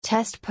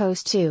Test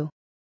Post 2.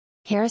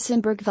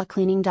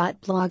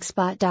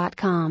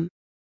 harrisonburgvacleaning.blogspot.com.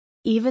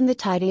 Even the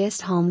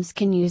tidiest homes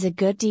can use a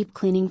good deep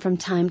cleaning from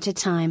time to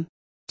time.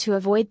 To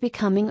avoid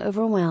becoming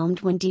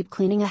overwhelmed when deep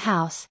cleaning a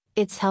house,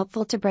 it's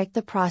helpful to break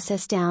the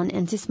process down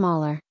into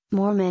smaller,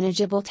 more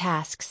manageable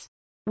tasks.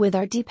 With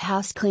our Deep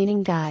House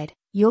Cleaning Guide,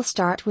 you'll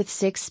start with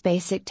 6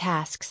 basic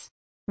tasks.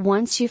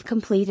 Once you've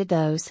completed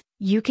those,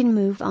 you can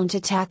move on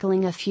to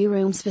tackling a few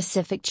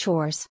room-specific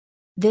chores.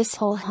 This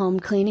whole home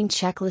cleaning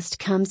checklist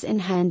comes in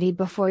handy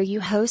before you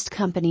host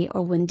company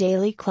or when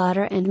daily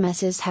clutter and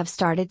messes have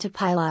started to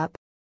pile up.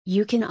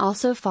 You can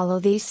also follow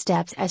these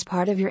steps as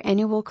part of your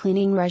annual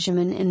cleaning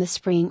regimen in the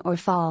spring or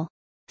fall.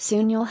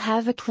 Soon you'll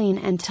have a clean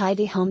and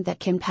tidy home that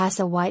can pass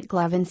a white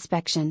glove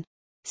inspection.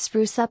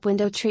 Spruce up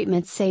window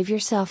treatments. Save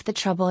yourself the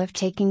trouble of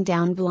taking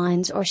down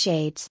blinds or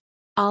shades.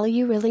 All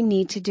you really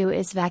need to do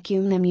is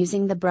vacuum them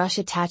using the brush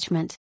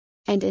attachment.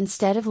 And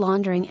instead of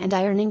laundering and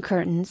ironing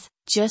curtains,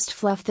 just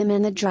fluff them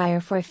in the dryer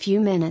for a few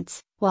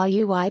minutes, while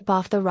you wipe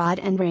off the rod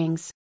and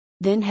rings.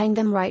 Then hang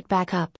them right back up.